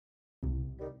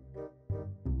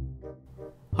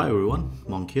Hi everyone,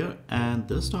 Monk here, and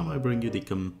this time I bring you the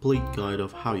complete guide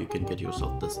of how you can get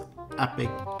yourself this epic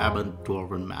Ebon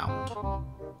Dwarven Mount.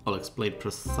 I'll explain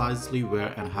precisely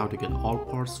where and how to get all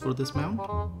parts for this mount.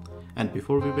 And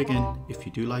before we begin, if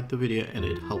you do like the video and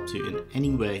it helps you in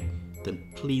any way,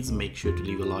 then please make sure to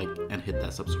leave a like and hit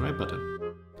that subscribe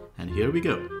button. And here we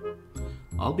go.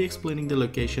 I'll be explaining the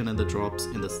location and the drops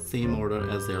in the same order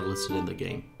as they are listed in the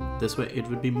game. This way it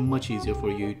would be much easier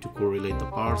for you to correlate the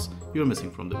parts you're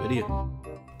missing from the video.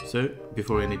 So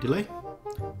before any delay,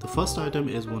 the first item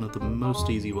is one of the most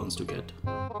easy ones to get.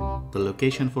 The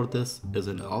location for this is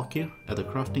in Alkir at the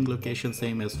crafting location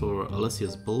same as for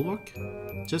Alicia's Bulwark.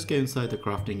 Just go inside the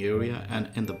crafting area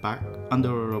and in the back under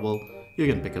a rubble you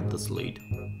can pick up this lead.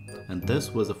 And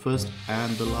this was the first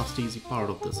and the last easy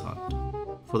part of this hunt.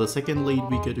 For the second lead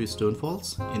we go to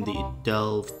Stonefalls in the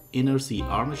Delve Inner Sea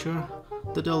Armature.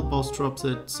 The Delve boss drops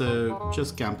it, so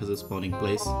just camp as a spawning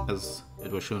place as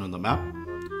it was shown on the map,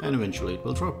 and eventually it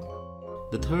will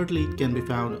drop. The third lead can be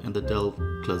found in the Delve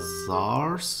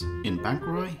Klazars in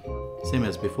Bankurai. Same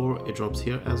as before, it drops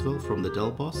here as well from the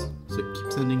Delve boss, so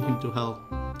keep sending him to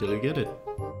hell till you get it.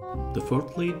 The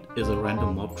fourth lead is a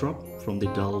random mob drop from the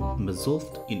Delve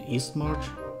Mezulft in Eastmarch.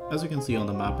 As you can see on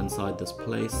the map inside this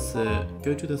place,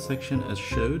 go to the section as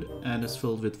showed and it's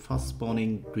filled with fast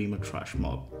spawning Dreamer trash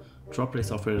mob. Drop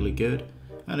rates are fairly good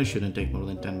and it shouldn't take more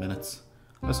than 10 minutes.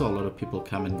 I saw a lot of people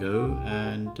come and go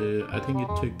and I think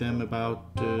it took them about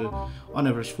on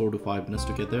average 4 to 5 minutes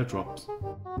to get their drops.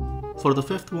 For the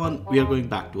fifth one we are going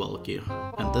back to Alkir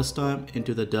and this time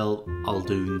into the Delve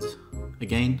Aldunes.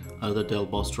 Again another Delve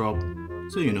boss drop,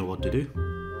 so you know what to do.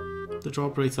 The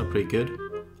drop rates are pretty good.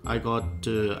 I got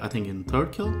I think in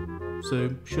third kill,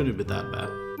 so shouldn't be that bad.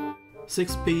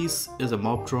 Sixth piece is a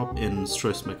mob drop in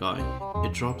Strosmakai.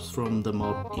 It drops from the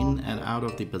mob in and out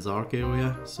of the Bazark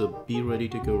area, so be ready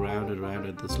to go round and round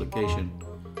at this location.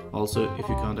 Also, if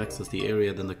you can't access the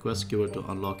area, then the quest giver to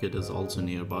unlock it is also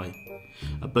nearby.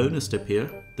 A bonus tip here,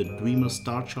 the Dreamer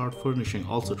Star Chart furnishing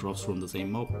also drops from the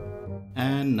same mob.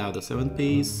 And now the seventh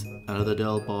piece, another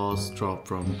Delve boss drop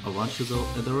from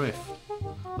Avanchizel in the Rift.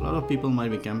 A lot of people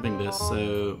might be camping this,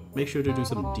 so make sure to do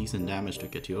some decent damage to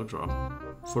get your drop.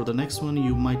 For the next one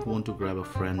you might want to grab a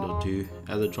friend or two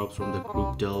as it drops from the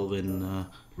group Delve in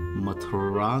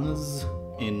Mathuranas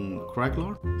in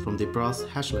Kraglor from the Brass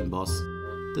Hatchling boss.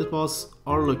 This boss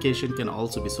or location can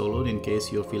also be soloed in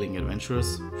case you're feeling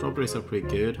adventurous. Drop rates are pretty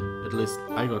good, at least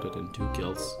I got it in 2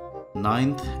 kills.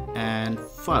 Ninth and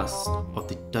first of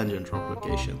the dungeon drop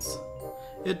locations.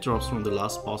 It drops from the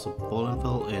last boss of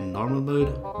Fallenfell in normal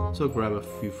mode, so grab a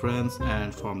few friends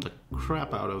and farm the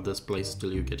crap out of this place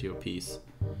till you get your piece.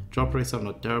 Drop rates are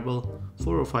not terrible,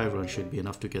 4 or 5 runs should be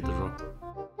enough to get the drop.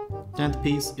 10th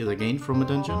piece is again from a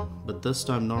dungeon, but this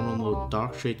time normal mode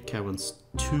Darkshade Caverns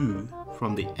 2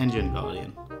 from the Engine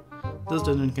Guardian. This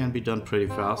dungeon can be done pretty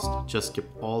fast, just skip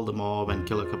all the mob and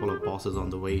kill a couple of bosses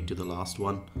on the way to the last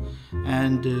one.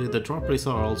 And the drop rates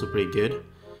are also pretty good,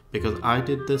 because I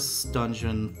did this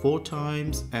dungeon 4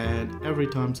 times and every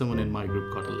time someone in my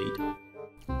group got a lead.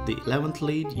 The 11th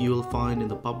lead you will find in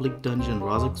the public dungeon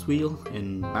Razak's Wheel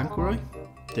in Bankurai.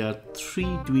 There are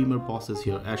 3 Dreamer bosses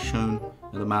here as shown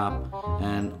in the map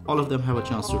and all of them have a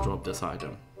chance to drop this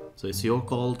item. So it's your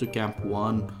call to camp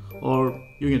one or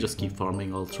you can just keep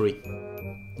farming all 3.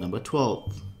 Number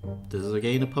 12. This is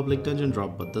again a public dungeon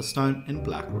drop but this time in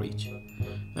Blackreach.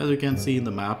 As you can see in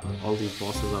the map, all these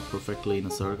bosses are perfectly in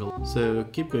a circle, so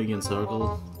keep going in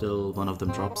circle till one of them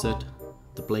drops it.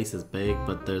 The place is big,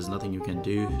 but there's nothing you can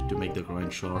do to make the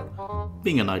grind short.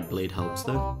 Being a Nightblade helps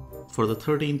though. For the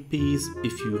 13th piece,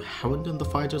 if you haven't done the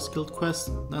Fighter's Guild quest,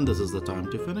 then this is the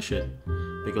time to finish it,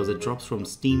 because it drops from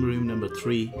Steam Room number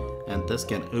 3 and this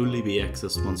can only be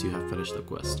accessed once you have finished the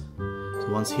quest. So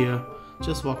once here,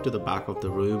 just walk to the back of the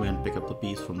room and pick up the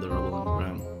piece from the rubble on the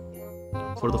ground.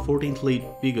 For the 14th lead,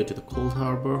 we go to the Cold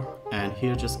Harbor and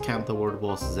here just camp the world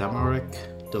boss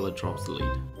Zamarek till it drops the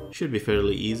lead. Should be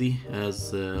fairly easy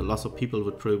as lots of people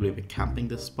would probably be camping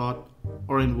this spot,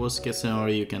 or in worst case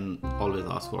scenario you can always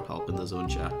ask for help in the zone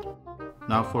chat.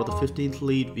 Now for the 15th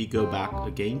lead we go back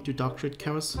again to Darkshade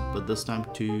Caverns, but this time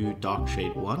to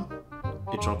Darkshade 1.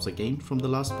 It drops again from the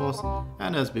last boss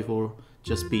and as before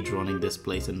just speedrunning this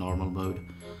place in normal mode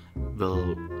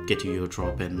will get you your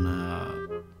drop in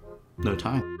no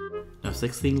time. Now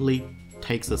 16th lead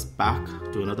takes us back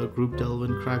to another group Delve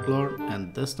in Kraglor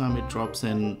and this time it drops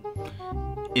in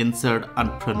insert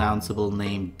unpronounceable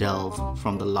name Delve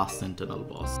from the last Sentinel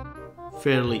boss.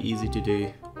 Fairly easy to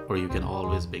do, or you can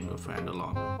always bring a friend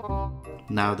along.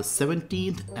 Now the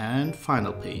 17th and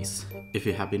final piece. If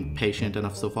you have been patient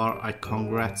enough so far, I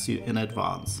congrats you in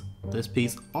advance. This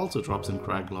piece also drops in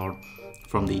Craglord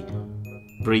from the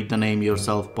Breathe the Name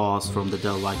Yourself boss from the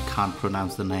delve I can't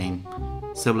pronounce the name.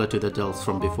 Similar to the delves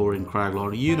from before in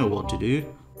Craglord, you know what to do.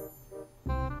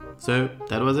 So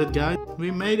that was it guys,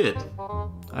 we made it.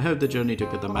 I hope the journey to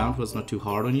get the mount was not too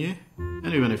hard on you,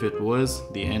 and even if it was,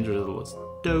 the end result was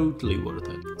totally worth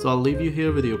it. So I'll leave you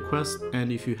here with your quest,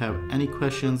 and if you have any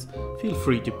questions, feel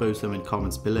free to post them in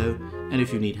comments below, and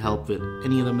if you need help with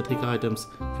any other mythic items,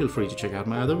 feel free to check out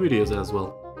my other videos as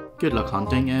well. Good luck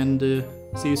hunting, and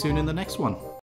see you soon in the next one.